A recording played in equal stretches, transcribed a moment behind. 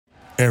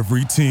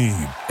Every team,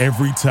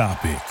 every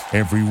topic,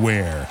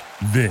 everywhere.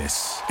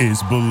 This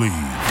is Believe.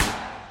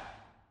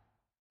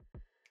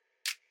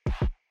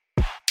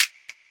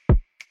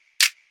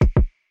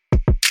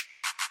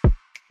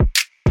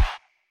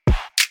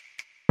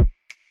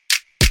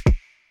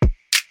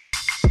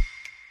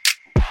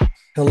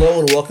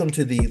 Hello and welcome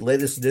to the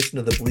latest edition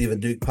of the Believe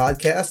in Duke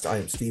podcast. I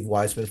am Steve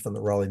Weisman from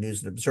the Raleigh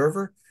News and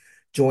Observer,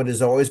 joined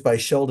as always by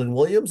Sheldon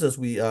Williams as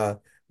we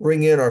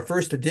bring in our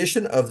first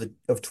edition of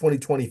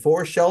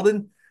 2024.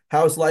 Sheldon,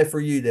 how's life for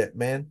you,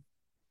 man?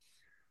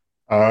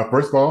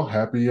 First of all,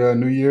 happy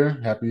New Year,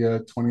 happy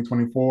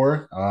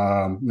 2024.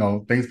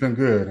 Things been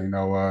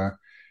good.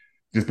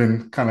 Just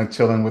been kind of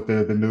chilling with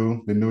the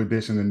new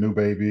addition, the new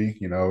baby.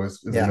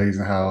 It's Yeah.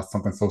 amazing how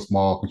something so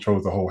small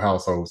controls the whole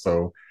household.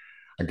 So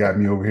I got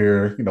me over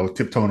here,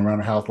 tiptoeing around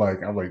the house.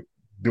 I'm like,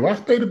 do I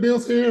pay the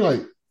bills here?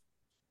 Like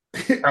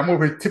I'm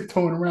over here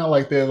tiptoeing around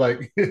like that,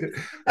 like.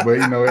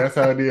 But that's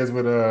how it is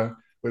with a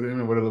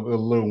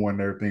little one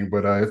and everything.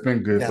 But it's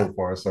been good Yeah. so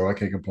far, so I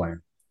can't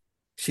complain.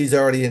 She's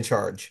already in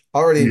charge.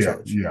 Already in Yeah,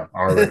 charge. yeah,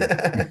 already.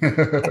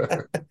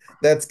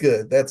 That's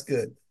good. That's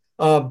good.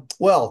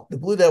 Well, the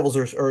Blue Devils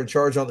are in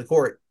charge on the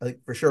court, I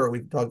think for sure.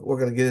 We're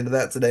going to get into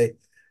that today.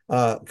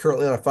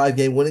 Currently on a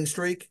 5-game winning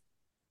streak.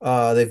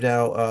 They've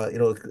now,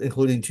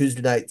 including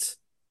Tuesday night's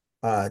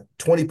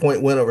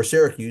 20-point win over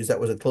Syracuse. That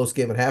was a close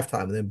game at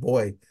halftime. And then,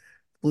 boy,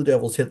 Blue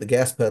Devils hit the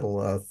gas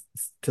pedal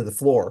to the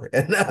floor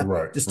and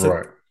Right, just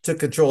right. took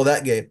control of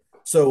that game.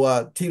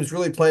 So team's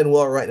really playing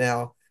well right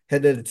now.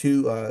 Heading into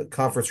two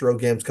conference road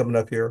games coming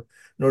up here.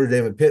 Notre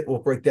Dame and Pitt. We'll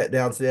break that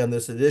down today on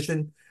this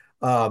edition.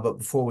 But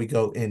before we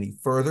go any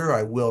further,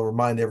 I will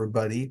remind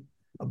everybody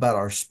about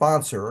our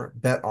sponsor,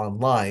 Bet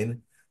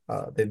Online.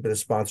 They've been a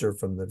sponsor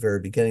from the very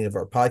beginning of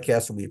our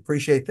podcast, and we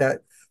appreciate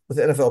that. With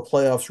the NFL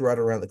playoffs right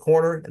around the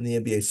corner and the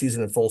NBA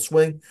season in full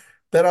swing,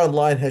 Bet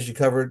Online has you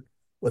covered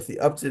with the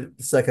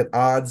up-to-the-second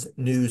odds,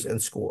 news,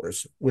 and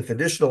scores. With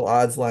additional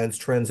odds, lines,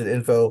 trends, and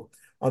info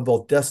on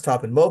both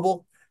desktop and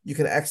mobile, you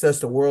can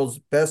access the world's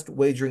best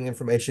wagering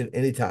information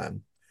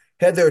anytime.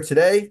 Head there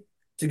today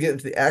to get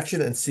into the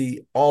action and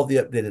see all the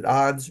updated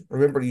odds.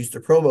 Remember to use the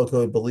promo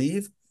code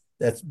BELIEVE,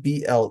 that's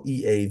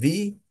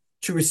BLEAV,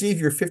 to receive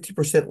your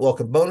 50%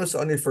 welcome bonus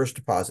on your first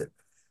deposit.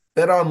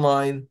 Bet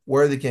online,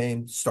 where the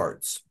game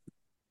starts.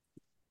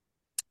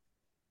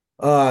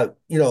 Uh,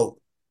 you know,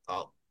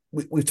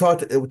 we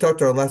talked in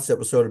our last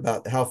episode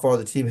about how far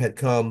the team had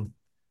come,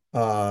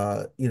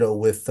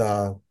 with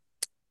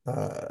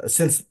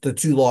since the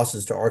two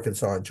losses to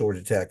Arkansas and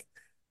Georgia Tech,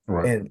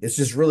 Right. and it's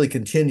just really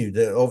continued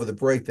over the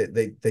break. That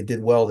they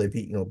did well. They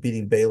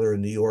beating Baylor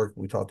in New York.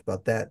 We talked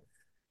about that,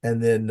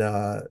 and then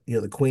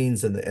the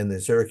Queens and the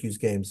Syracuse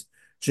games.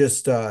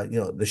 Just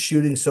the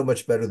shooting so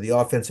much better. The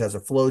offense has a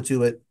flow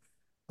to it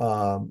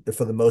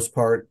for the most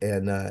part,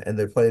 and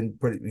they're playing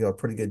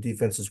pretty good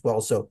defense as well.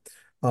 So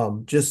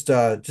just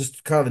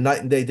kind of a night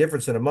and day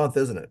difference in a month,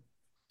 isn't it?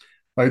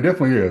 It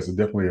definitely is. It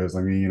definitely is.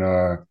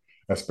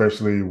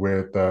 Especially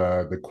with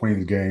the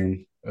Queens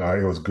game,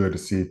 it was good to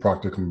see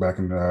Proctor come back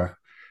in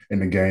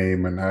the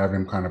game and have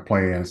him kind of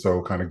playing.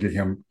 So kind of get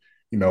him,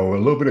 a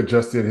little bit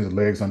adjusted, his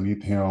legs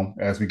underneath him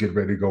as we get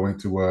ready to go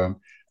into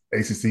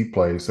ACC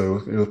play. So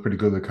it was pretty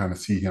good to kind of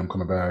see him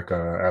coming back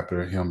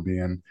after him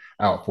being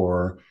out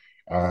for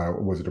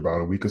was it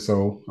about a week or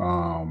so?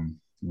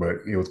 But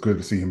it was good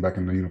to see him back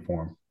in the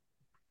uniform.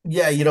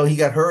 Yeah, he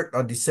got hurt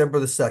on December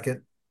the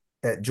 2nd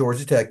at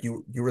Georgia Tech.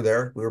 You were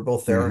there. We were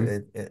both there Hmm.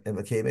 in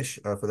McCamish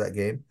for that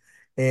game.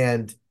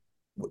 And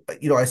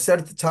I said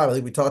at the time, I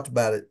think we talked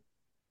about it.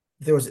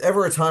 If there was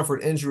ever a time for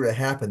an injury to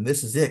happen,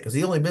 this is it, because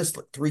he only missed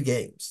like 3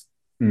 games,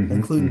 Hmm.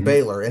 including Hmm.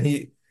 Baylor, and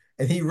he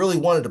really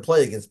wanted to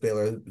play against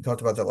Baylor. We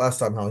talked about that last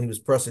time, how he was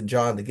pressing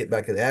John to get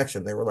back into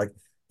action. They were like,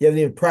 "You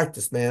haven't even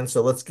practiced, man,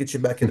 so let's get you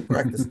back into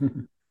practice."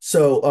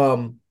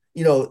 So,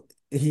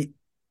 he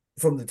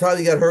from the time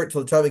he got hurt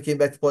till the time he came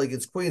back to play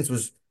against Queens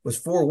was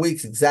 4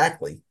 weeks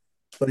exactly,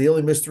 but he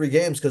only missed 3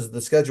 games because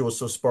the schedule was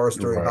so sparse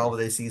during Right.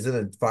 holiday season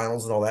and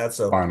finals and all that.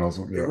 So Finals.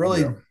 it Yeah. Yeah.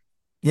 really,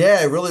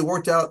 yeah, it really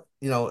worked out,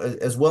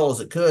 as well as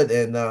it could.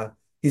 And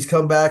he's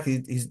come back.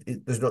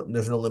 There's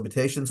no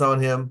limitations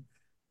on him.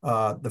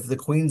 The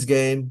Queens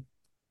game,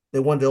 they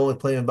wanted to only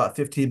play him about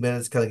 15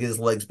 minutes, kind of get his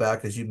legs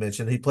back, as you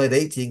mentioned. He played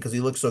 18 because he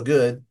looked so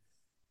good,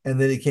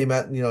 and then he came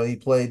out and he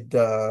played.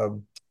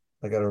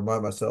 I got to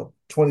remind myself,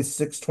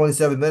 26,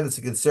 27 minutes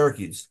against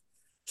Syracuse.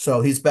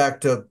 So he's back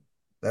to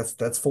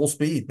that's full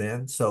speed,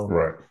 man. So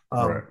Right.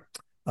 Right.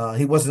 um,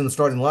 he wasn't in the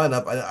starting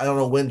lineup. I don't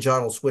know when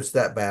John will switch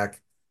that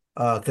back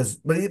because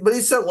but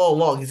he said all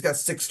along he's got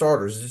 6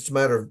 starters. It's just a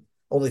matter of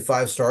only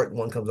 5 start and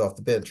one comes off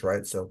the bench,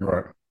 right? So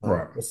Right.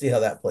 Right. we'll see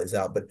how that plays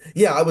out. But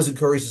yeah, I was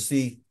encouraged to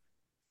see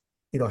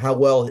how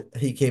well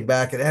he came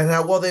back and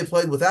how well they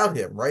played without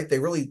him, right? They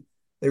really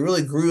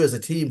grew as a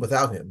team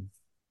without him.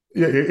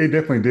 Yeah, it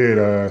definitely did.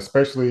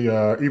 Especially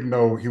even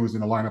though he was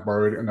in the lineup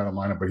already, not a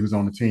lineup, but he was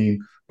on the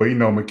team. But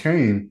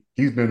McCain,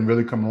 he's been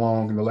really coming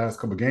along in the last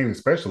couple of games,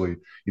 especially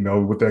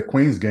with that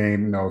Queens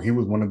game. He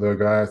was one of the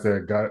guys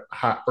that got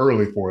hot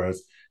early for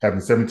us. having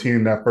 17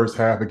 in that first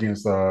half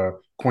against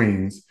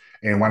Queens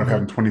and wound up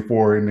having Mhm.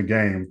 24 in the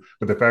game.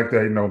 But the fact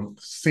that,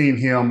 seeing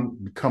him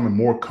becoming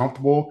more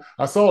comfortable,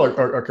 I saw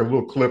like a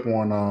little clip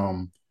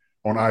on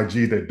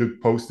IG that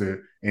Duke posted,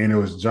 and it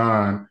was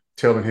John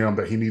telling him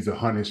that he needs to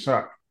hunt his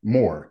shot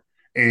more.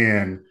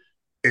 And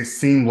it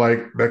seemed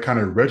like that kind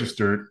of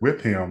registered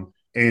with him.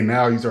 And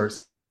now you start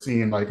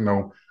seeing like,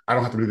 I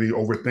don't have to really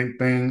overthink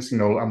things. I'm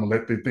gonna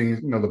let the things,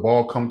 the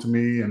ball come to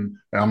me, and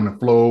I'm gonna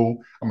flow.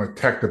 I'm gonna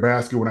attack the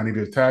basket when I need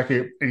to attack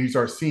it. And you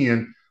start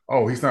seeing,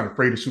 oh, he's not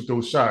afraid to shoot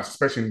those shots,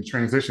 especially in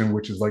transition,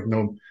 which is like,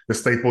 the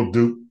staple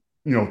Duke,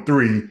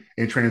 three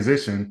in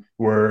transition,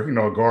 where,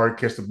 a guard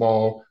catches the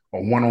ball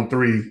on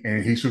 1-on-3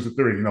 and he shoots a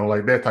three,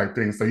 like that type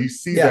thing. So you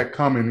see Yeah. that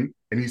coming,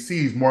 and he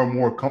sees more and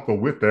more comfortable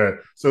with that.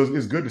 So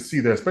it's good to see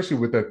that, especially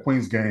with that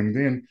Queens game.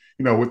 Then,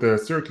 with the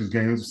Syracuse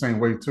game, it was the same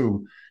way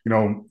too. You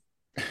know,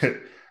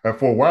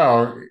 for a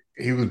while,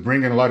 he was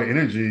bringing a lot of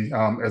energy,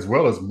 as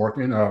well as Mark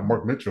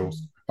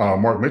Mitchell's.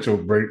 Mark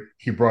Mitchell,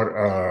 he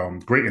brought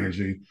great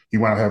energy. He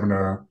wound up having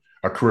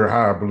a career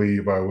high, I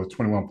believe, with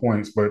 21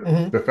 points. But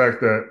Hmm. the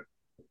fact that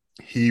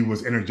he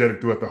was energetic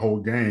throughout the whole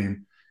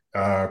game,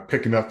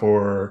 picking up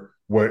for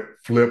what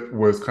Flip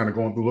was kind of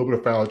going through a little bit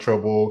of foul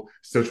trouble,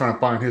 still trying to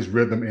find his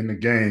rhythm in the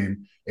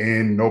game,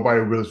 and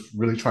nobody was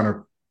really trying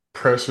to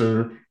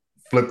pressure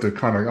Flip to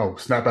kind of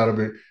snap out of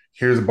it.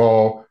 Here's the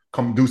ball,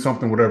 come do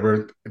something,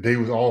 whatever. They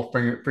was all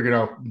figured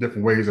out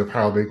different ways of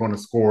how they're going to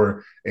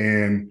score,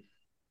 and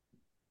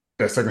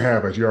that second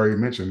half, as you already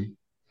mentioned,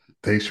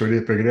 they sure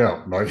did figure it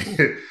out. Like,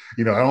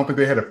 I don't think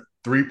they had a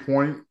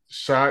 3-point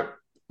shot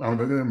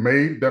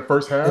made that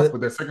first half, And but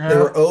that second they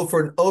were half, 0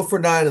 for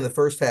 9 in the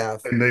first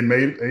half, and they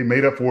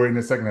made up for it in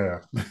the second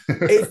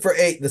half. 8 for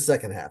 8 in the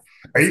second half.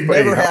 It's Eight for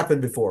eight. never How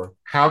happened before.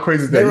 how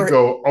crazy is that? You Never.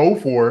 go 0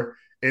 for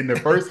in the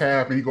first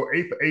half, and you go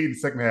 8 for 8 in the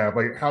second half.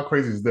 Like, how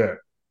crazy is that?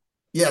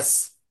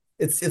 Yes,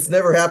 it's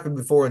never happened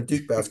before in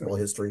Duke basketball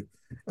history.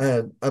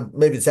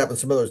 Maybe it's happened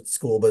some other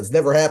school, but it's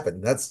never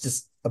happened. That's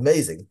just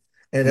amazing.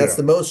 And that's Yeah,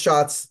 the most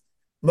shots,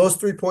 most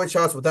 3-point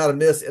shots without a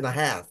miss in a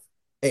half,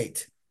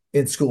 8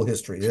 in school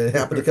history. And it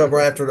happened to come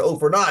right after an 0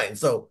 for 9.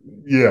 So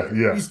yeah,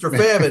 yeah, Easter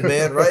famine,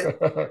 man, right?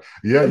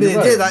 yeah. I You're mean,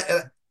 it right.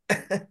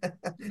 did.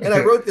 And I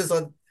wrote this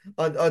on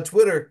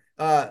Twitter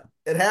at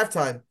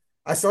halftime.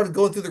 I started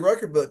going through the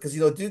record book because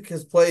Duke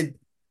has played.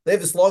 They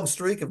have this long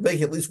streak of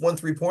making at least one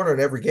 3-pointer in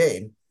every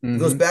game. It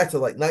goes Hmm. back to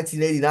like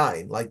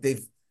 1989. Like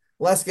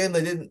last game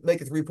they didn't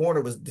make a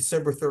 3-pointer was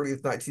December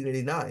 30th,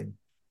 1989.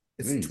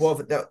 It's Jeez.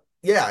 12 now.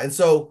 Yeah, and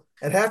so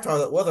at halftime, I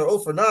thought, well, they're 0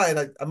 for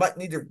 9. I might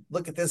need to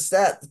look at this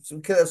stat. So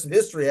we could have some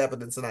history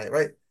happening tonight,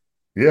 right?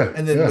 Yeah,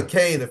 And then yeah.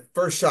 McCain, the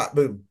first shot,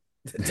 boom,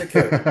 took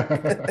care of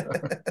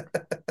it.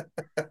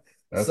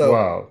 That's So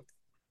wild.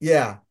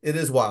 yeah, it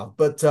is wild.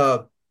 But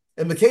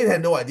and McCain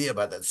had no idea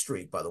about that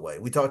streak, by the way.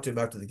 We talked to him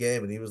after the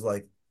game and he was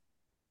like,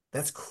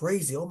 that's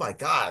crazy. Oh my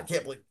God. I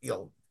can't believe,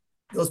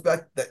 goes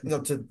back that,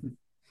 to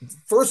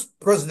first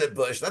President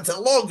Bush. That's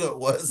how long ago it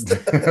was.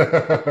 Not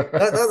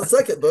the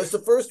second Bush, the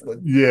first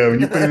one. Yeah, when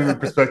you put it in the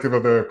perspective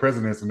of the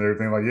presidents and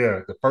everything, like,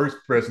 yeah, the first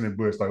President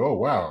Bush, like, oh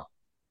wow,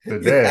 the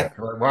Yeah. dad,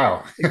 like,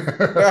 wow.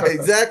 Right,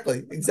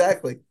 exactly.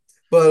 Exactly.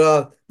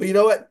 But you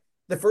know what?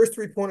 The first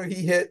 3-pointer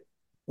he hit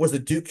was a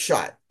Duke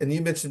shot. And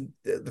you mentioned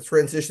the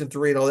transition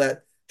three and all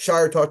that.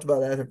 Shire talked about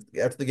that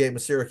after the game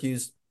with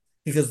Syracuse.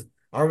 Because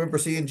I remember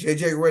seeing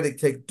JJ Redick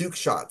take Duke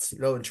shots,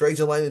 and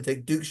Trajan Langdon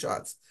take Duke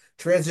shots,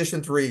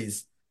 transition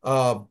threes,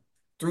 um,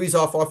 threes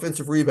off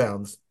offensive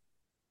rebounds.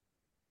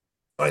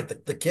 All right,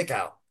 the kick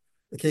out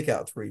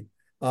three.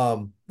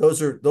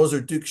 Those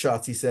are Duke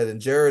shots, he said,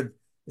 and Jared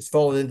is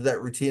falling into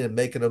that routine and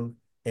making them,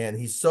 and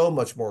he's so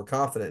much more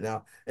confident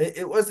now.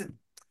 It wasn't,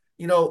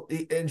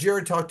 and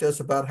Jared talked to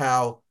us about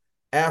how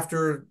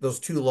after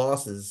those two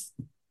losses,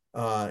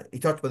 he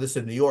talked about this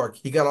in New York.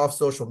 He got off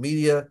social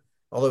media,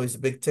 although he's a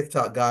big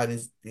TikTok guy, and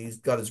he's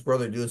got his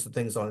brother doing some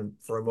things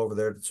for him over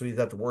there, so he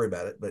doesn't have to worry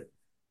about it. But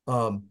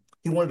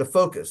he wanted to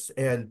focus,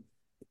 and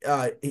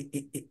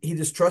he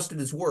just trusted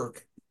his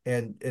work,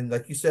 and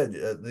like you said,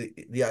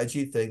 the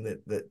IG thing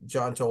that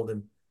John told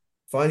him,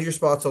 find your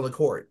spots on the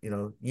court.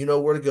 You know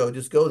where to go.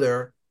 Just go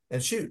there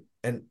and shoot,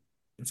 and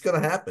it's going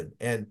to happen.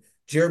 And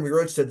Jeremy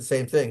Roach said the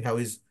same thing. How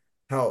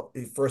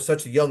for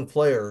such a young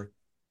player,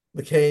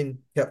 McCain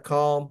kept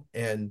calm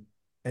and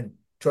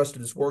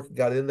trusted his work and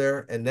got in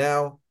there, and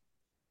now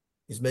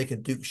he's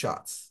making Duke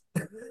shots,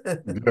 Yeah,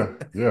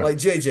 yeah. like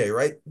JJ,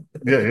 right?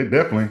 Yeah, it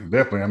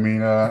definitely. I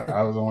mean,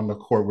 I was on the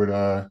court with,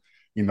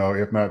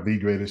 if not the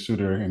greatest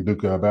shooter in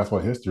Duke basketball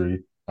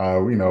history.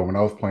 When I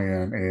was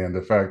playing, and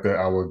the fact that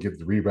I would get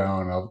the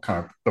rebound, and I would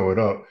kind of throw it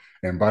up,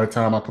 and by the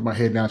time I put my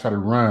head down, try to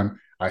run,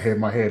 I had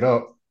my head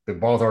up, the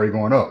ball's already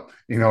going up.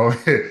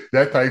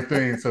 That type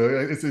thing. So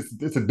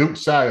it's a Duke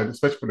shot,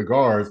 especially for the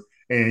guards.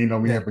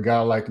 And we Yeah, have a guy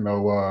like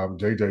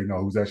JJ,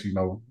 who's actually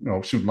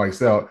shooting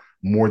lights out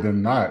more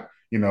than not.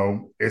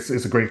 It's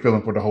a great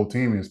feeling for the whole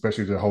team, and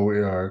especially the whole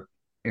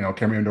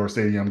Cameron Indoor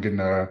Stadium getting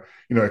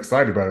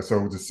excited about it.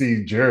 So to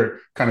see Jared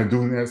kind of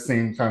doing that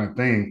same kind of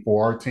thing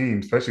for our team,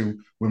 especially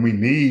when we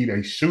need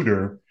a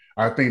shooter,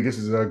 I think this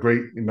is a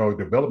great,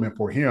 development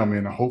for him,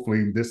 and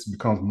hopefully this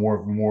becomes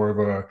more of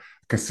a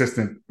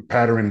consistent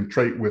pattern and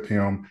trait with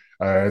him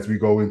as we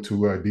go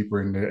into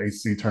deeper in the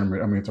AC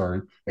tournament. I mean,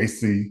 sorry,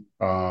 AC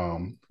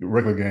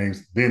regular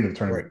games, then the Right.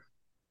 tournament.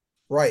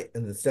 Right.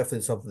 And it's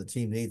definitely something the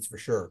team needs for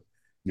sure.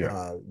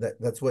 Yeah.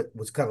 That's what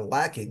was kind of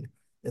lacking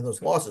in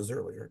those losses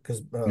earlier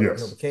because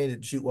Yes. McCain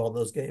didn't shoot well in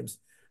those games.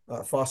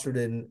 Foster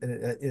didn't, and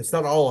it's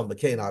not all on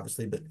McCain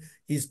obviously, but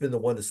he's been the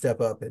one to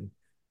step up and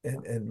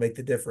make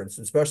the difference,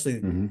 especially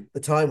Hmm. the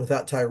time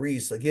without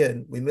Tyrese.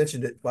 Again, we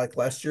mentioned it like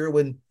last year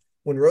when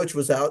Roach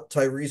was out,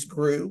 Tyrese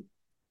grew.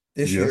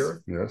 This Yes.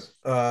 year, Yes.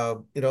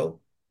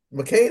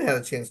 McCain had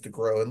a chance to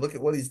grow, and look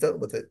at what he's done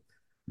with it.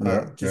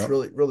 Yeah. Just Yeah.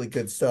 really, really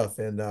good stuff.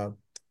 And um,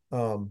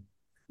 I want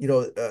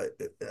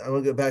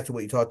to go back to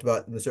what you talked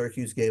about in the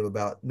Syracuse game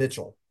about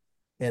Mitchell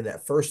and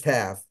that first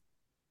half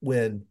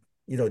when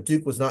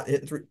Duke was not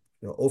hitting three,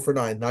 0 for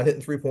 9, not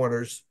hitting 3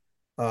 pointers,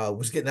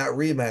 was getting out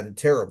rebounded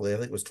terribly. I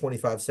think it was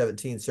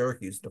 25-17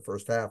 Syracuse in the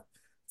first half.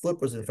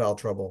 Flip was in foul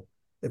trouble.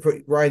 They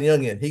put Ryan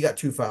Young in. He got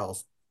 2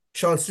 fouls.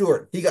 Sean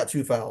Stewart, he got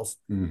 2 fouls.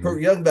 Hmm.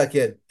 Put Young back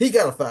in. He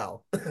got a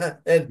foul.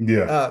 And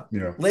Yeah.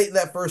 Yeah. late in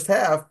that first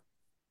half,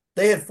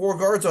 they had 4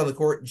 guards on the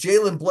court.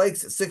 Jalen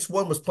Blakes at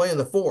 6'1" was playing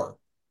the 4.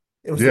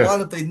 It was a Yes.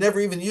 lineup they never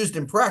even used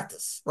in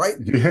practice, right?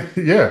 Yeah,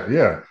 yeah,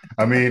 yeah.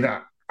 I mean,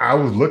 I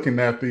was looking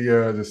at the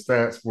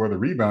stats for the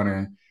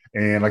rebounding,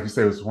 and like you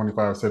said, it was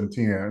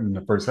 25-17 in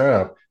the first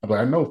half. I'm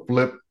like, I know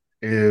Flip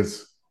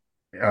is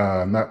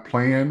not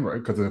playing right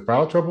because of the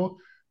foul trouble,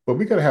 but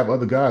we got to have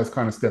other guys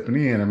kind of stepping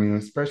in. I mean,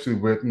 especially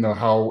with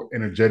how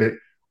energetic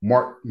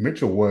Mark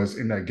Mitchell was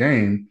in that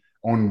game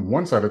on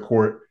one side of the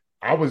court.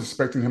 I was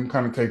expecting him to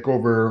kind of take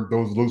over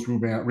those loose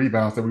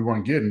rebounds that we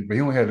weren't getting, but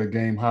he only had a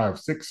game high of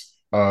 6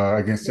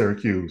 against Yeah.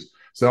 Syracuse.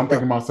 So I'm Yeah.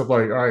 thinking to myself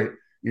like, all right,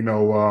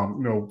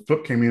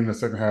 Flip came in the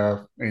second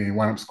half and he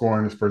wound up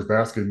scoring his first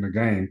basket in the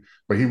game,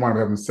 but he wound up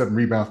having 7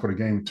 rebounds for the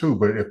game too.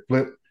 But if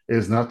Flip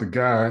is not the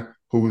guy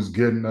who's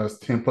getting us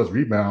 10 plus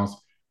rebounds,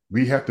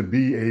 we have to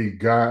be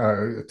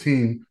a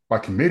team by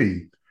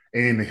committee.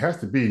 And it has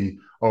to be,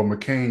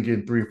 McCain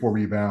getting 3 or 4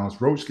 rebounds,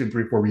 Roach getting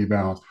 3 or 4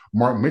 rebounds,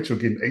 Mark Mitchell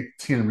getting 8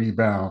 to 10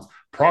 rebounds.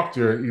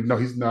 Proctor, even though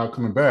he's now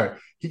coming back,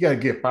 he got to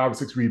get 5 or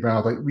 6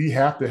 rebounds. Like we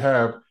have to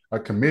have a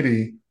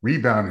committee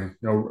rebounding.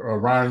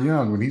 Ryan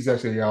Young, when he's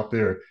actually out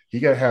there, he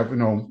got to have,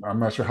 I'm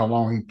not sure how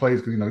long he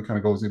plays because, he kind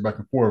of goes back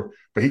and forth,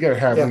 but he got to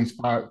have at Yeah.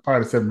 least 5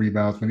 to 7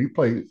 rebounds when he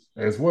plays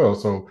as well.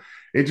 So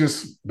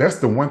that's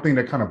the one thing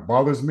that kind of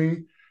bothers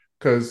me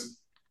because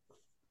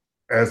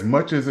as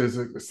much as it's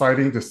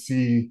exciting to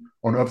see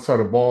on the other side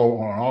of the ball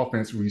on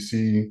offense, we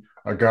see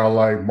a guy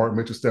like Mark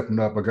Mitchell stepping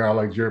up, a guy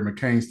like Jared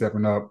McCain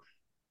stepping up.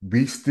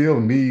 We still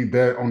need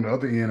that on the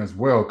other end as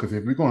well. Because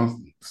if we're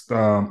going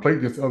to play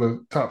against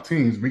other top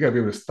teams, we got to be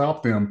able to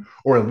stop them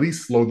or at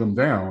least slow them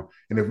down.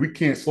 And if we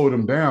can't slow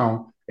them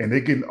down and they're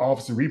getting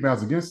offensive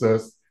rebounds against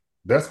us,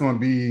 that's going to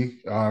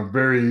be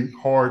very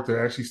hard to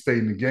actually stay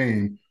in the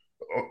game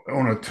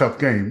on a tough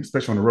game,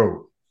 especially on the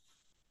road.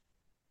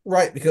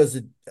 Right, because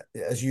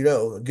as you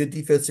know, a good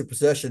defensive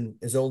possession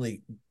is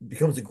only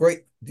becomes a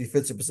great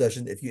defensive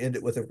possession if you end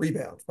it with a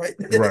rebound, right?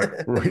 Right.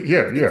 Right.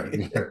 Yeah. if Yeah.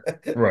 you,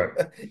 Yeah. Right.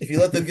 if you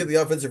let them get the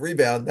offensive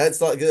rebound, that's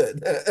not good.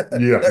 Yeah.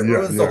 That Yeah.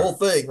 ruins the Yeah. whole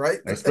thing, right?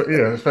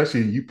 Yeah,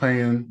 especially you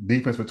playing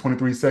defense for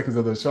 23 seconds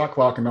of the shot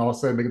clock, and all of a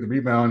sudden they get the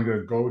rebound and you got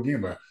to go again.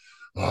 But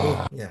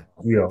Oh, yeah.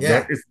 that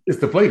Yeah. it's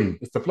deflating.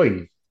 It's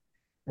deflating.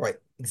 Right,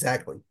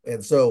 exactly.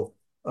 And so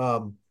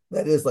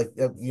that is like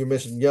you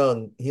mentioned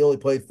Young, he only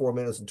played 4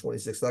 minutes and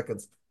 26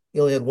 seconds. He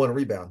only had 1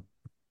 rebound.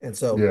 And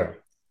so, Yeah.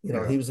 he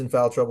Yeah. was in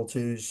foul trouble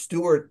too.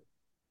 Stewart,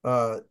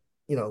 uh,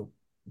 you know,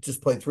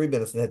 just played 3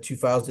 minutes and had 2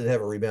 fouls, didn't have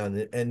a rebound.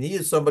 And he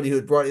is somebody who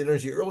had brought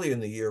energy earlier in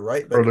the year,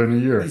 right? But Early in the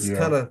year. he's Yeah.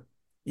 kind of,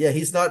 yeah,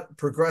 he's not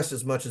progressed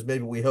as much as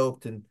maybe we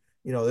hoped. And,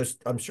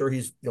 I'm sure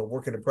he's,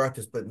 working in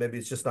practice, but maybe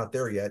it's just not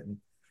there yet. And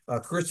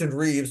Christian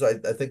Reeves, I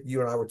think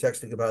you and I were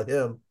texting about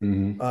him,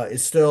 Hmm.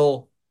 is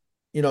still,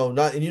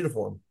 not in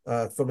uniform.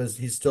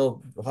 He's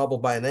still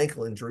hobbled by an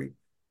ankle injury,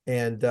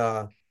 and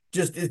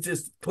it's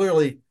just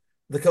clearly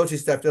the coaching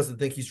staff doesn't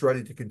think he's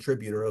ready to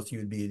contribute, or else he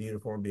would be in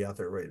uniform, and be out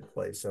there ready to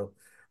play. So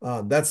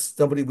that's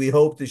somebody we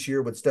hope this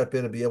year would step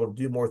in and be able to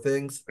do more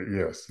things.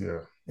 Yes.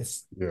 Yeah.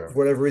 It's Yeah. for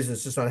whatever reason,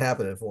 it's just not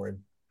happening for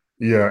him.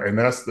 Yeah. And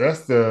that's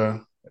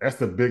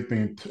the big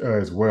thing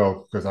as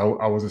well because I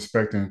was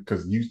expecting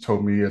because you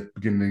told me at the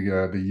beginning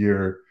of the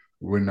year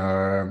when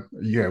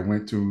you had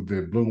went to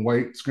the blue and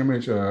white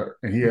scrimmage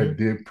and he had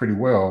Mm-hmm. did pretty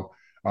well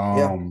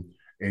Yeah. um,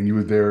 and you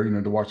were there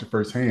to watch it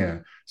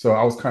firsthand. So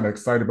I was kind of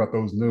excited about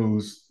those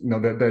news,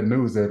 that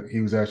news that he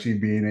was actually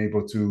being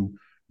able to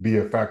be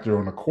a factor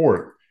on the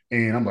court.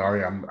 And I'm like, all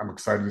right, I'm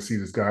excited to see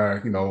this guy,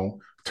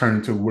 turn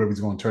into whatever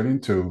he's going to turn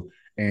into.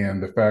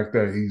 And the fact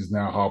that he's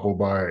now hobbled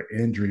by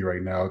injury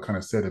right now kind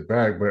of set it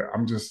back. But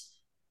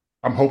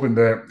I'm hoping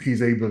that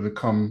he's able to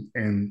come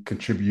and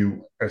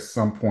contribute at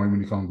some point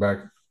when he comes back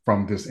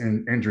from this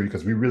injury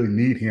because we really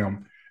need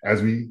him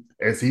as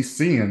he's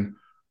seeing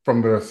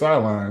from the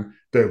sideline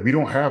that we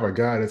don't have a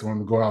guy that's going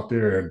to go out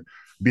there and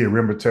be a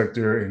rim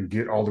protector and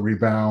get all the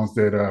rebounds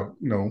that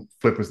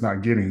Flip is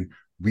not getting.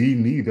 We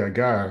need that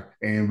guy,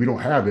 and we don't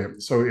have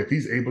it. So if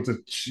he's able to,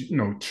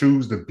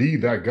 choose to be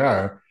that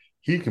guy,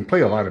 he can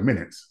play a lot of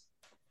minutes.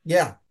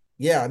 Yeah.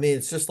 Yeah. I mean,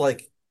 it's just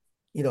like,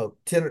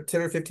 10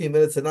 or 15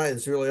 minutes a night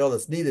is really all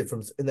that's needed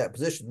from in that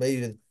position.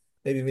 Maybe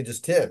even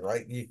just 10,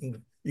 right?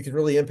 You can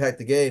really impact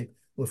the game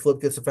when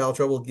Flip gets in foul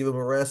trouble, give him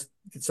a rest,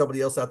 get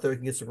somebody else out there who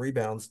can get some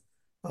rebounds.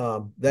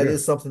 That Yeah.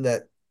 is something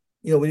that,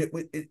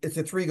 it's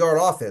a 3 guard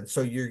offense.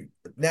 So you're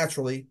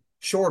naturally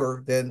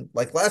shorter than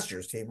like last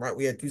year's team, right?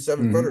 We had 2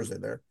 7 footers Mm-hmm.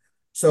 in there.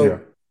 Yeah.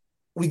 So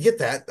we get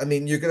that. I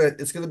mean,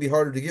 it's gonna be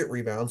harder to get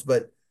rebounds,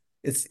 but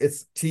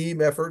it's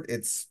team effort.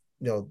 It's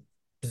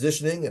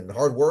positioning and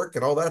hard work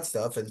and all that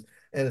stuff, and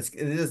it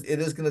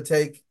is going to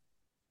take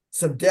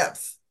some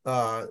depth,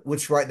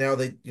 which right now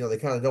they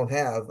kind of don't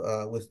have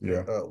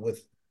Yeah.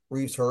 with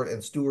Reeves hurt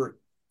and Stewart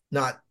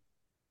not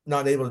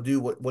not able to do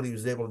what he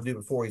was able to do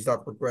before. He's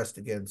not progressed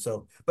again.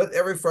 So, but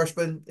every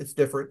freshman it's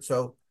different.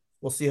 So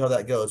we'll see how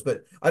that goes.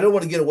 But I don't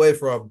want to get away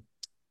from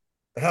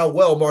how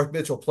well Mark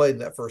Mitchell played in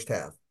that first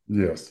half.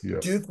 Yes.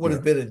 Yes. Duke would Yeah.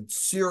 have been in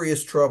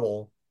serious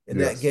trouble in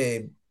that Yes.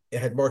 game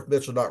had Mark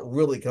Mitchell not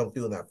really come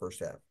through in that first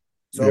half.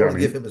 So I Yeah. I want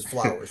to give mean, him his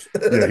flowers.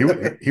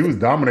 yeah, he was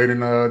dominating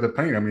the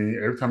paint. I mean,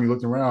 every time you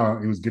looked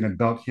around, he was getting a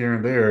dunk here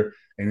and there,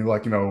 and you're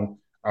like,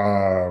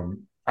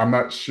 I'm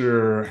not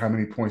sure how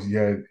many points he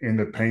had in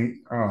the paint,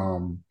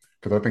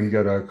 because I think he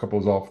got a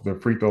couple off the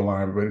free throw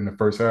line, but in the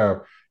first half,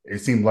 it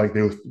seemed like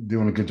they was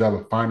doing a good job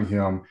of finding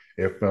him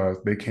if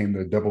they came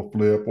to double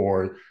flip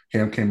or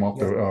him Yeah. come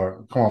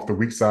off the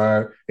weak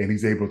side, and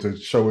he's able to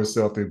show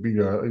himself to be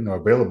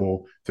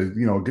available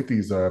to get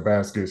these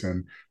baskets,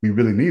 and we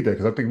really need that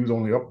because I think he was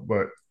only up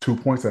but 2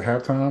 points at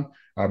halftime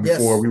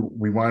before Yes.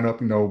 we wind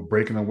up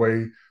breaking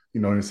away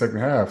in the second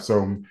half.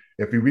 So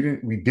if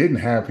we didn't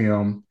have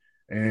him,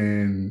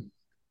 and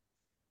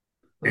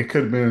it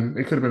could have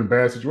been a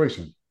bad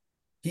situation.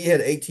 He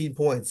had 18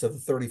 points of the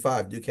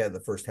 35 Duke had in the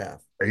first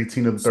half.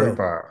 18 of the So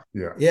 35.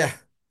 Yeah. yeah,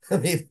 I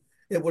mean,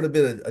 it would have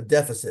been a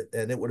deficit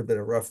and it would have been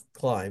a rough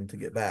climb to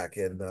get back.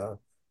 And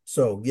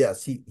so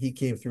yes, he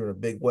came through in a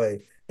big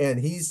way. And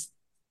he's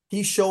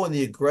showing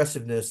the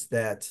aggressiveness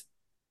that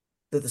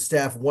the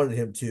staff wanted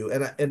him to.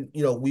 And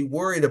we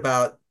worried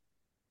about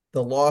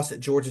the loss at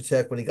Georgia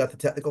Tech when he got the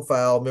technical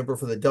foul, remember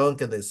for the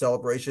dunk and the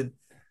celebration.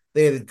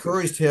 They had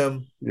encouraged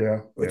him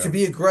Yeah. to Yeah.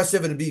 be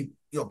aggressive and to be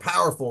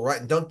powerful, right,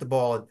 and dunk the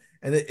ball,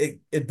 and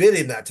it bit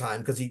him that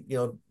time because the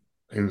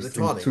He was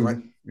taunting, right?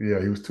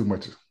 too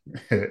much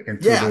into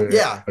Yeah, the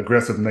yeah,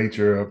 aggressive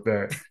nature of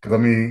that. Because I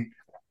mean,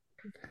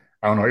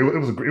 I don't know.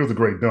 It was a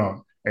great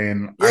dunk,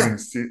 and yeah, I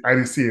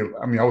didn't see it.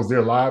 I mean, I was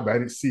there live, but I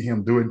didn't see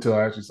him do it until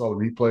I actually saw the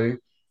replay,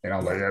 and I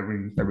was like, yeah,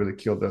 I really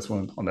killed this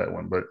one on that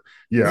one. But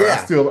yeah, I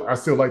yeah, still I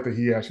still like that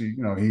he actually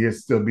he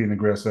is still being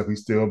aggressive.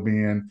 He's still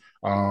being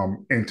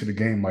into the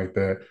game like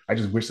that. I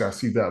just wish I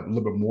see that a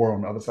little bit more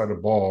on the other side of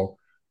the ball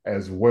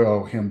as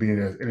well. Him being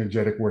as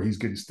energetic where he's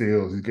getting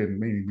steals, he's getting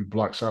maybe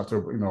block shots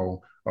or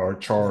yeah.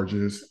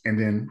 charges, and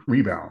then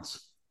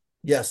rebounds.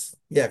 Yes,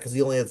 yeah, because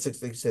he only had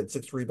six. Like you said,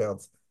 6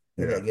 rebounds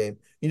in Yeah. that game.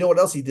 You know what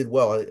else he did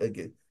well?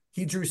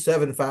 He drew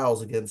 7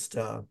 fouls against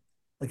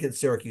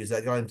Syracuse.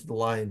 That got into the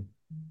line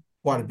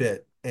quite a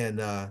bit, and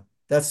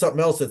that's something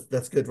else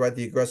that's good, right?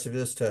 The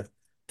aggressiveness to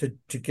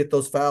get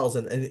those fouls,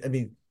 and I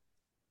mean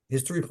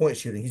his 3 point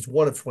shooting. He's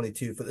 1 of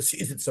 22 for the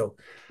season, so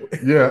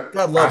Yeah,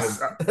 God love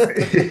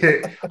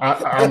him.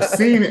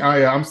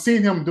 I'm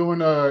seeing him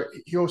doing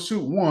he'll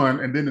shoot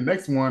one and then the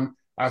next one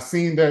I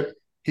seen that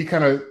he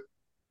kind of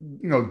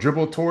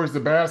dribbled towards the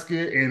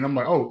basket and I'm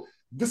like, oh,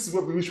 this is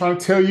what we were trying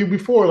to tell you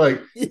before.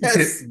 Like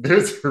Yes,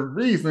 there's a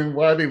reason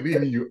why they're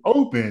leaving you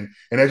open.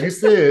 And as you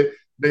said,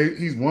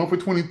 he's 1 for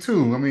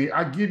 22. I mean,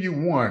 I give you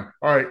one.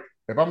 All right.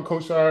 If I'm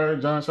Coach Shire,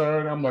 John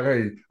Shire, I'm like,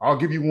 hey, I'll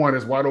give you one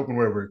that's wide open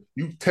wherever.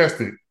 You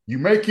test it. You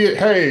make it,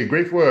 hey,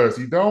 great for us.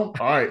 You don't,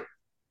 all right,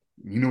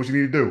 you know what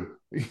you need to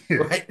do.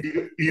 right.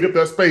 eat up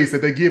that space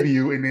that they give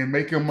you, and then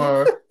make him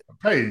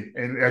pay.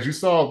 And as you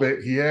saw,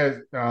 that he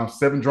had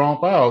 7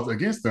 drawn fouls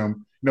against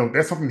him.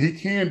 That's something he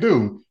can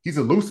do. He's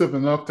elusive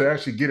enough to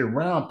actually get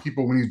around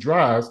people when he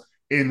drives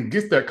and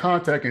gets that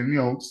contact,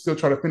 and still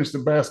try to finish the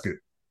basket.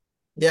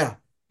 Yeah,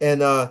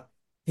 and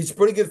he's a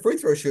pretty good free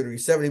throw shooter. He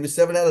was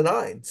 7 out of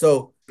 9,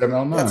 so 7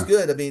 out of 9, that's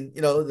good. I mean,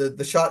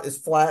 the shot is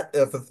flat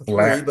for three,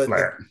 flat, but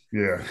flat.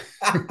 Yeah.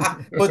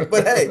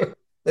 but hey,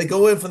 they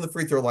go in from the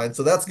free throw line,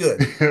 so that's good.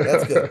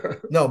 That's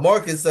good. No,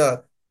 Mark is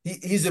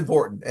he's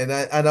important, and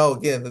I know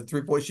again the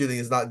 3 point shooting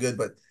is not good,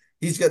 but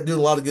he's got doing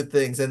a lot of good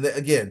things. And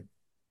again,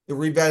 the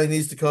rebounding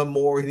needs to come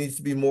more. He needs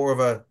to be more of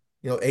a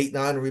 8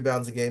 9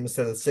 rebounds a game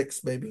instead of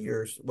 6 maybe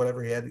or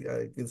whatever he had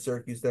against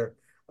Syracuse there.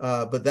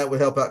 But that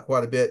would help out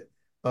quite a bit.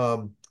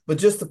 But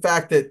just the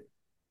fact that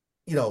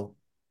you know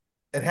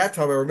at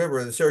halftime, I remember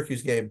in the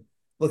Syracuse game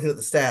looking at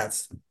the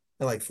stats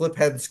and like Flip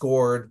hadn't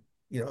scored.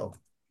 They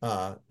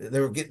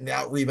were getting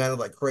out rebounded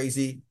like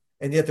crazy,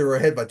 and yet they were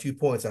ahead by 2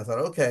 points. I thought,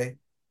 okay,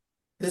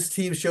 this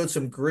team showed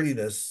some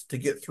grittiness to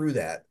get through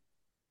that.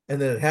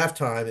 And then at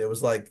halftime, it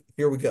was like,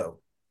 here we go.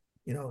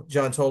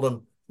 John told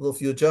him, little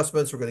few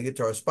adjustments. We're going to get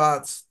to our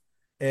spots.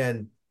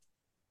 And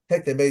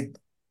heck, they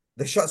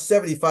shot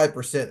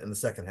 75% in the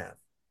second half.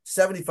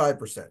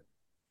 75%.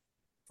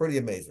 Pretty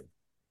amazing.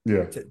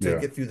 Yeah, To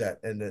get through that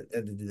and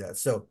to do that.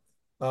 So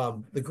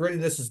the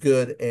grittiness is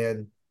good,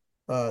 and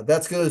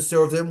that's going to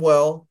serve them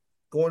well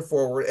going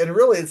forward. And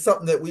really, it's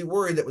something that we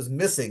worried that was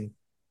missing,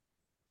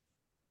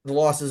 the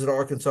losses at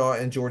Arkansas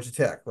and Georgia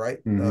Tech, right?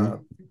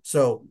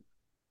 So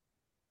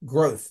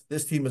growth.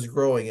 This team is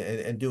growing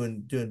and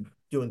doing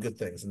good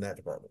things in that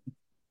department.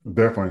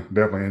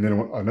 Definitely. And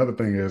then another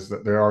thing is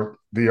that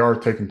they are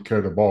taking care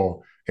of the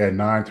ball. Had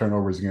 9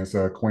 turnovers against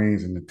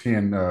Queens and the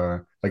 10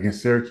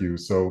 against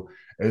Syracuse. So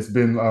it's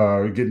been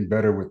getting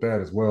better with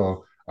that as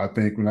well. I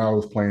think when I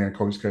was playing,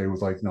 Coach K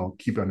was like,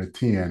 keep it under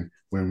 10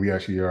 when we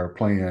actually are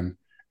playing.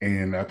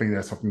 And I think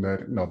that's something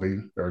that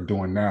they are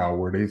doing now,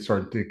 where they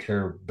start to take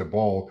care of the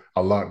ball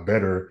a lot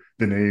better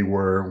than they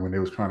were when they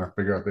was trying to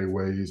figure out their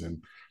ways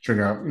and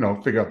figure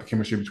out the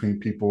chemistry between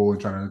people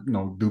and trying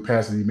to do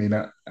passes you may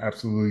not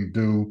absolutely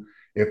do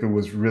if it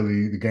was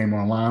really the game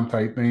online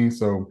type thing.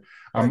 So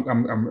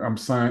I'm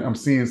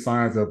seeing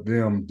signs of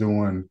them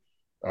doing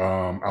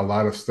a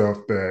lot of stuff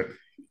that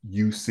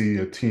you see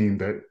a team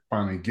that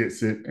finally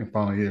gets it and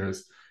finally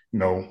is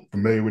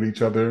familiar with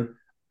each other.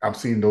 I'm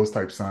seeing those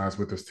type signs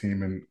with this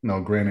team,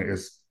 and granted,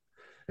 it's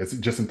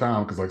just in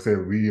time because, like I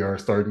said, we are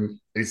starting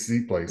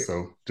ACC play,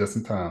 so just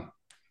in time.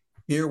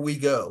 Here we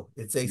go.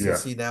 It's Yeah,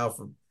 ACC now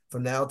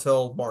from now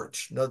till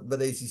March. Nothing but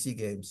ACC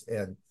games,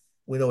 and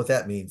we know what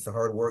that means. The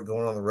hard work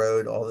going on the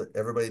road.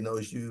 Everybody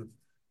knows you,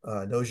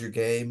 knows your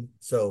game,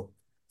 so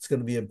it's going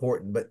to be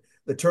important. But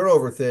the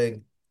turnover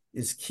thing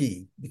is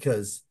key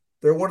because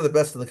they're one of the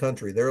best in the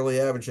country. They're only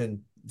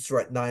averaging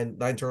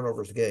nine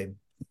turnovers a game.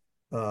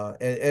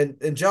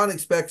 And John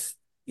expects,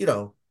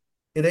 in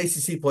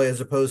ACC play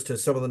as opposed to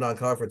some of the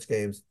non-conference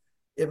games,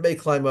 it may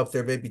climb up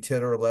there, maybe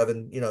 10 or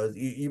 11.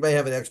 You may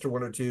have an extra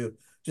one or two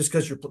just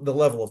because the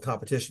level of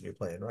competition you're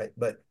playing, right?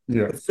 But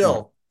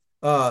still,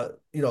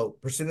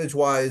 percentage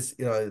wise,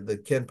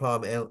 the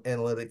KenPom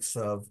analytics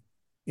of,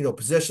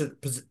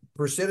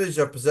 percentage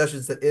of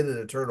possessions that end in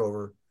a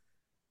turnover,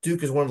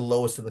 Duke is one of the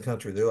lowest in the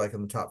country. They're like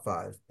in the top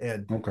 5,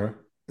 and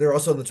they're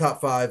also in the top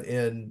 5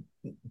 in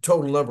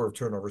total number of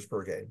turnovers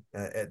per game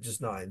at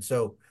just 9.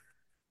 So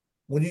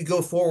when you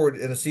go forward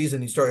in a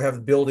season, you start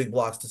having building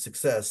blocks to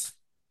success.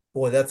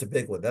 Boy, that's a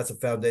big one. That's a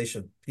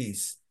foundation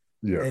piece.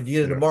 Yeah. And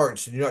you get into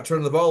March and you're not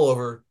turning the ball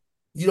over,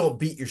 you don't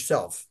beat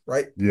yourself,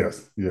 right?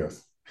 Yes. You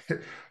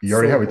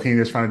already have a team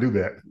that's trying to do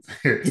that.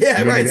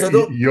 Yeah, right.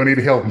 So you don't need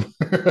to help them.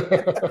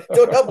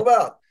 Don't help them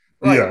out.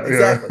 Right, yeah,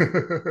 exactly.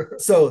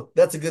 So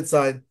that's a good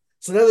sign.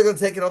 So now they're going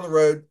to take it on the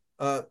road.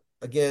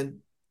 Again,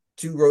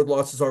 2 road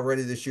losses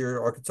already this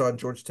year. Arkansas and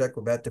Georgia Tech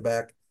were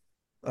back-to-back.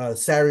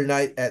 Saturday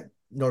night at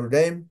Notre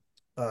Dame,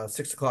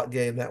 6:00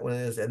 game, that one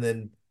is. And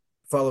then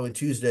following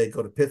Tuesday,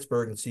 go to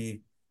Pittsburgh and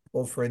see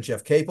old friend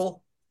Jeff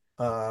Capel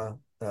and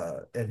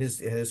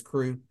his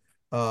crew.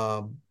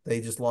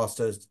 They just lost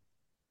to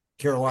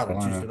Carolina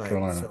Tuesday night.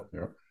 So,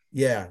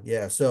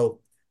 yeah. So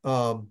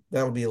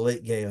that'll be a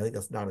late game. I think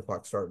that's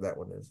 9:00 start. That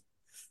one is,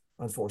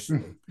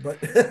 unfortunately.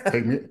 But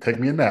take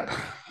me a nap.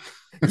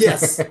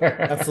 Yes,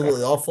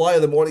 absolutely. I'll fly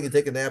in the morning and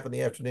take a nap in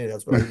the afternoon.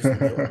 That's what I used to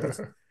do on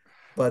this.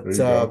 But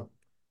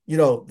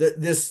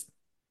this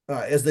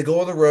as they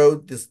go on the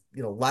road, this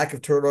lack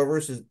of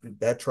turnovers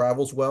that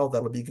travels well.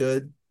 That'll be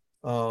good.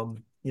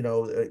 The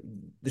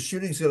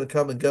shooting's going to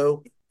come and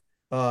go.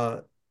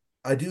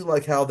 I do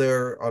like how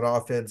they're on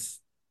offense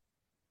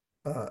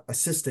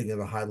assisting at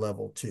a high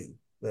level too.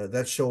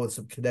 That's showing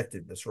some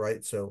connectedness,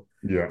 right? So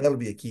that'll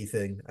be a key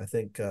thing, I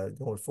think,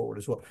 going forward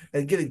as well.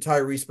 And getting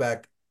Tyrese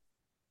back,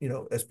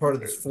 as part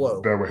of this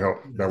flow. That would help.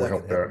 That would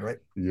help that. Right?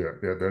 Yeah,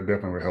 that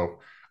definitely would help.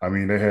 I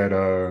mean, they had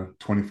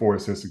 24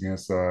 assists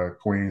against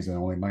Queens and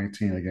only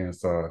 19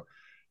 against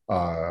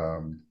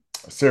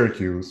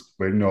Syracuse.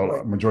 But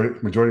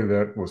majority of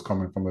that was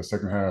coming from the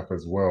second half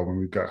as well when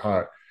we got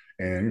hot.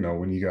 And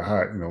when you get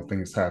hot,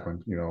 things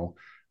happen.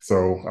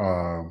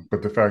 So,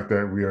 but the fact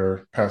that we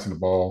are passing the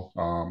ball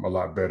a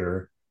lot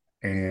better,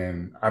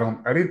 and I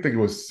didn't think it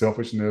was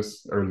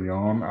selfishness early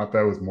on. I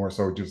thought it was more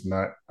so just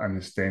not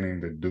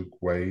understanding the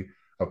Duke way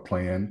of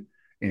playing.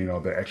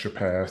 The extra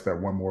pass, that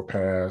one more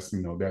pass,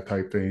 that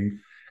type thing.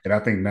 And I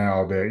think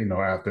now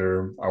that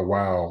after a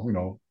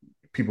while,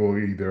 people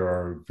either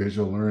are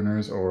visual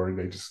learners or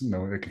they just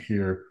they can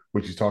hear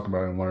what you're talking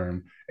about and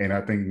learn. And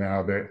I think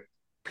now that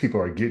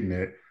people are getting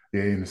it,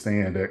 they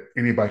understand that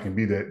anybody can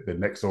be the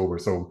next over.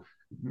 So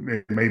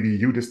it may be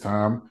you this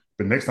time,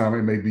 but next time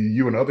it may be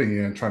you on the other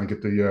end trying to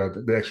get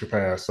the extra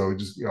pass. So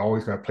you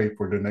always got to play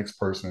for the next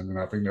person. And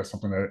I think that's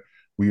something that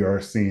we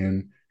are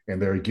seeing and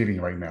they're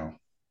getting right now.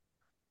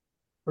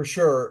 For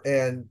sure.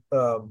 And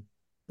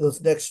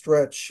this next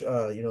stretch,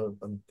 I've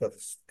got the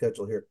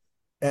schedule here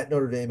at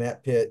Notre Dame,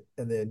 at Pitt,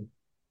 and then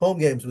home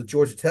games with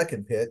Georgia Tech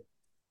and Pitt.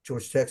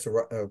 Georgia Tech's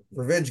a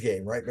revenge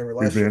game, right? Remember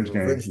last year?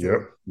 Revenge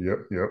game.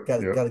 Yep.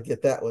 Got to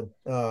get that one.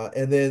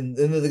 And then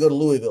they go to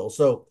Louisville.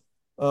 So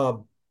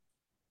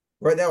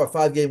right now a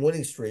 5-game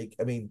winning streak.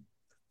 I mean,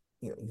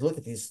 you look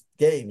at these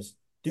games,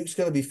 Duke's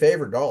going to be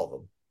favored in all of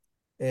them,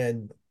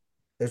 and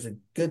there's a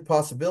good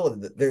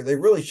possibility that they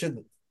really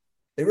shouldn't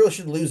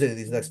lose any of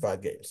these next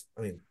 5 games.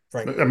 I mean,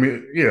 frankly. I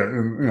mean, yeah,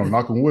 and,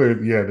 knock on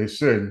wood, yeah, they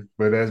shouldn't.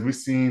 But as we've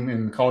seen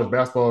in college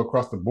basketball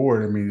across the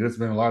board, I mean, there's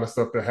been a lot of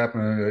stuff that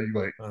happened that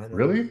you're like,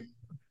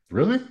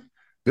 really?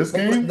 This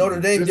game? Notre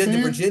Dame did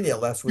to Virginia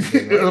last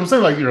weekend, right? I'm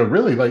saying, like,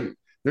 really, like,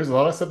 there's a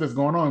lot of stuff that's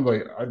going on.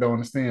 Like, I don't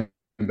understand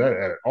that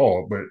at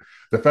all. But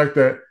the fact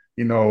that,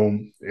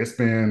 it's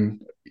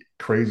been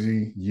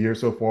crazy year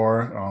so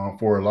far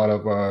for a lot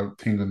of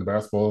teams in the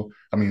basketball.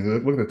 I mean,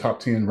 look at the top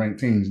 10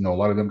 ranked teams. A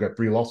lot of them got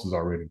 3 losses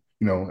already.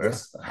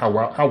 That's how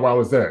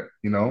wild is that?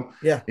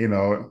 Yeah.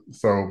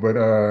 So, but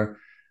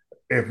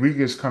if we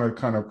just kind of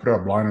put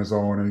our blinders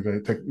on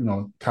and take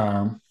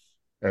time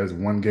as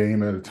one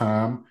game at a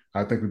time,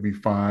 I think we'd be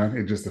fine.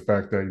 It's just the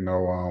fact that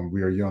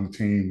we are a young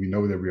team. We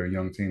know that we are a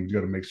young team. We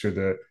got to make sure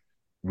that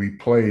we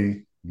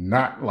play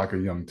not like a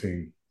young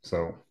team.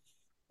 So.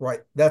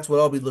 Right. That's what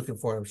I'll be looking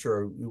for. I'm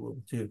sure we will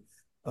too.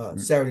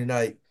 Saturday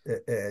night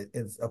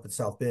up in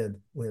South Bend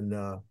when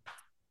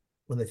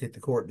they take the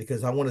court,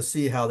 because I want to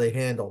see how they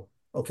handle.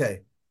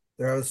 Okay,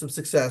 they're having some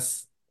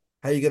success.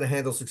 How are you going to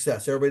handle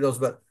success? Everybody knows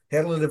about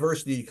handling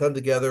adversity. You come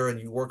together and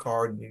you work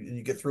hard and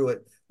you get through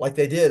it like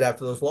they did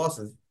after those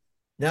losses.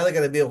 Now they're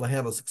going to be able to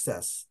handle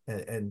success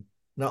and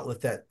not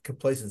let that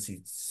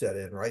complacency set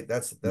in. Right.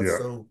 That's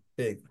so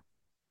big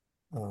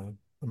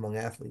among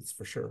athletes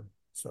for sure.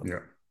 So yeah.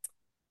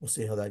 We'll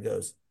see how that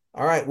goes.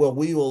 All right. Well,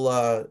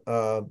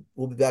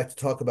 we'll be back to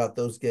talk about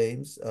those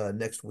games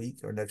next week.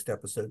 Our next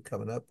episode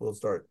coming up. We'll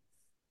start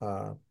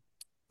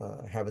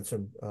having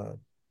some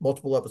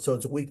multiple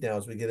episodes a week now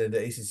as we get into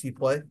ACC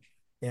play,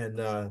 and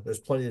there's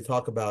plenty to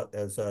talk about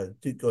as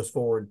Duke goes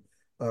forward.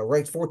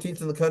 Ranked 14th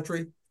in the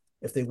country.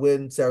 If they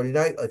win Saturday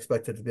night, I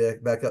expect it to be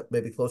back up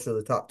maybe closer to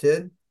the top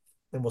 10,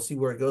 and we'll see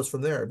where it goes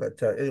from there. But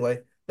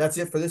anyway, that's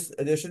it for this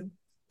edition.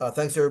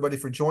 Thanks everybody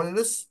for joining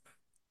us.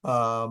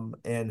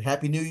 And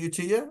Happy New Year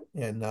to you,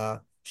 and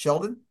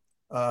Sheldon,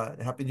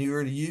 Happy New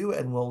Year to you,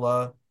 and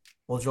we'll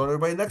join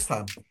everybody next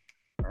time.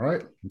 All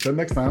right, until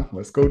next time,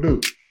 let's go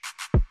Duke.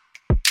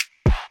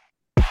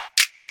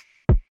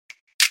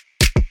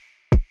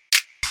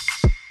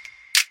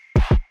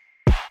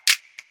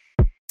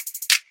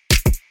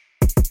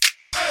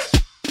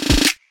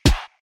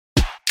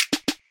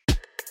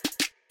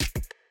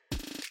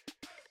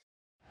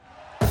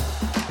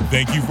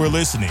 Thank you for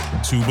listening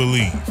to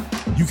Believe.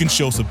 You can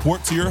show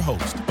support to your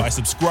host by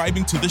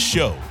subscribing to the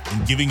show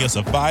and giving us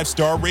a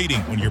 5-star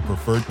rating on your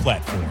preferred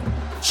platform.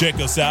 Check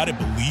us out at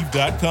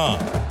Believe.com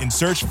and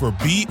search for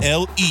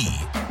BLEAV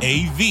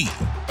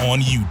on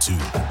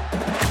YouTube.